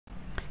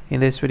In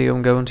this video,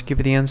 I'm going to give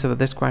you the answer of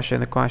this question.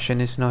 The question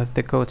is, North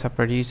Dakota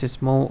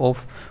produces more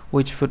of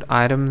which food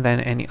item than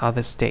any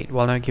other state?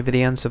 Well, now I'll give you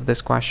the answer of this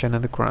question,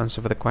 and the correct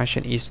answer for the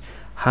question is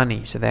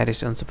honey. So that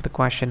is the answer for the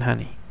question,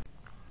 honey.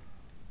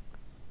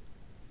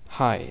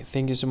 Hi,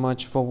 thank you so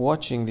much for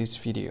watching this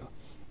video.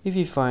 If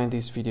you find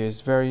this video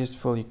is very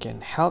useful, you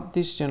can help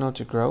this channel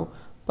to grow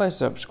by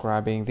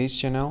subscribing this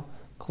channel.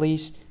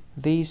 Please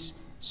this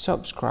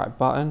subscribe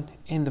button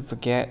and don't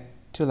forget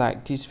to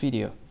like this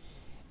video.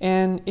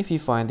 And if you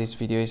find this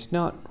video is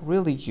not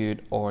really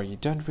good, or you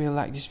don't really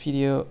like this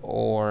video,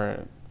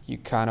 or you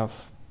kind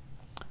of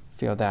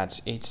feel that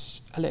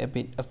it's a little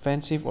bit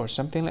offensive or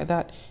something like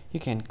that,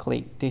 you can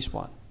click this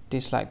one,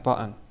 dislike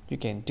button. You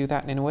can do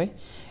that anyway.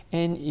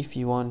 And if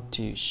you want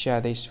to share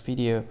this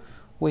video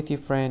with your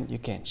friend, you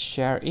can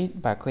share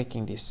it by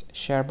clicking this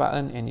share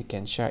button, and you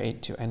can share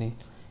it to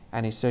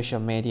any social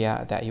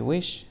media that you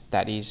wish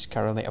that is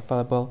currently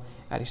available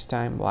at this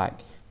time, like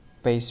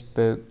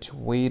Facebook,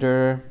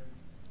 Twitter,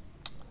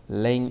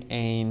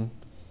 LinkedIn,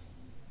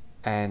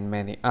 and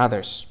many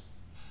others,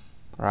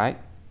 right?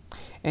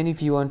 And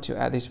if you want to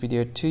add this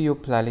video to your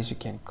playlist, you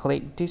can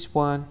click this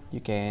one.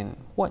 You can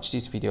watch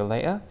this video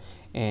later,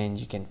 and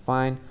you can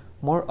find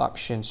more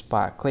options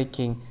by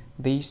clicking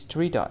these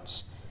three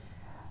dots.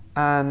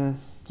 And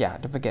yeah,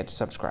 don't forget to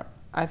subscribe.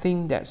 I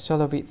think that's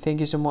all of it. Thank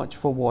you so much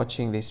for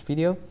watching this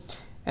video,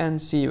 and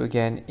see you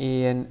again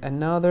in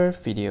another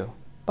video.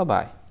 Bye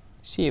bye.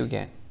 See you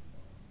again.